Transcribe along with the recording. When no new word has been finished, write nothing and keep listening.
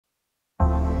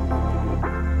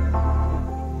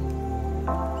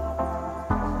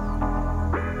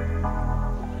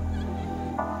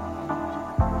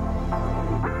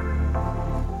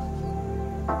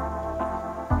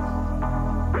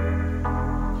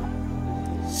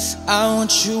I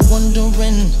want you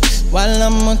wondering while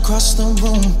I'm across the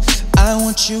room. I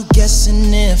want you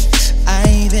guessing if I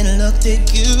even looked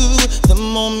at you. The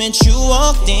moment you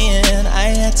walked in,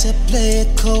 I had to play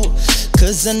it cool,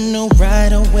 cause I knew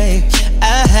right away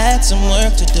I had some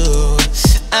work to do.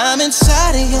 I'm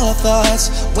inside of your thoughts.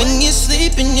 When you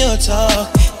sleep and you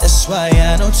talk, that's why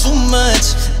I know too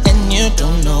much and you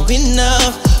don't know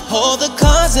enough. Hold the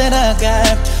cards that I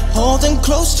got, hold them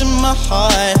close to my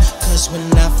heart, cause when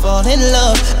I fall in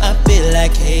love, I be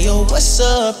like, hey yo, what's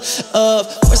up, Of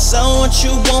course I want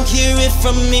you, won't hear it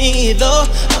from me though.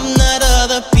 I'm not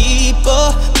other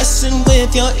people, messing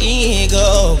with your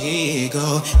ego.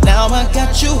 Now I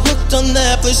got you hooked on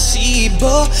that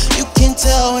placebo. You can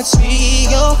tell it's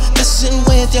real, messing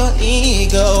with your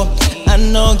ego. I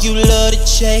know you love to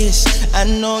chase, I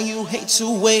know you hate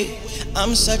to wait.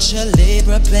 I'm such a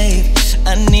Libra, babe,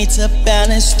 I need to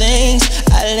balance things.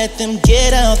 I let them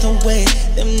get out the way,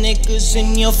 them niggas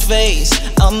in your face.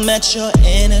 I'll match your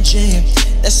energy,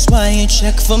 that's why you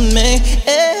check for me.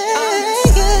 Hey,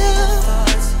 yeah.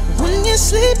 When you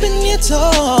sleep and you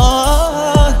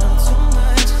talk,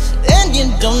 and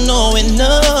you don't know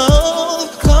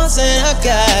enough, cause that I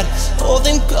got, hold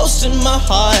them close to my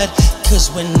heart,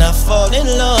 cause when I fall in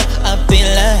love, I be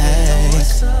like,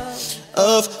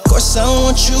 of course I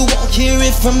want you, won't hear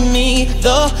it from me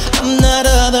though. I'm not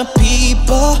other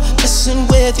people, messing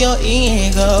with your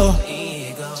ego.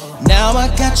 Now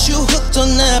I got you hooked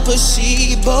on that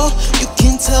placebo. You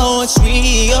can tell it's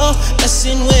real,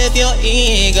 messing with your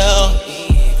ego.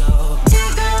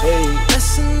 Hey,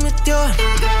 messing with your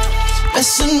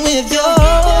ego.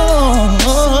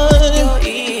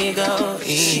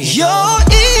 Your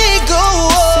ego.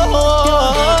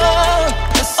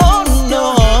 Oh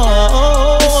no.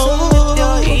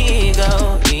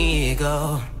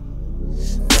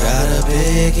 Got a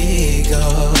big ego,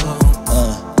 a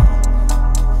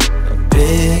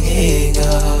big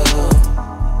ego.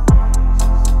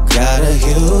 Got a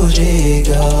huge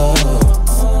ego.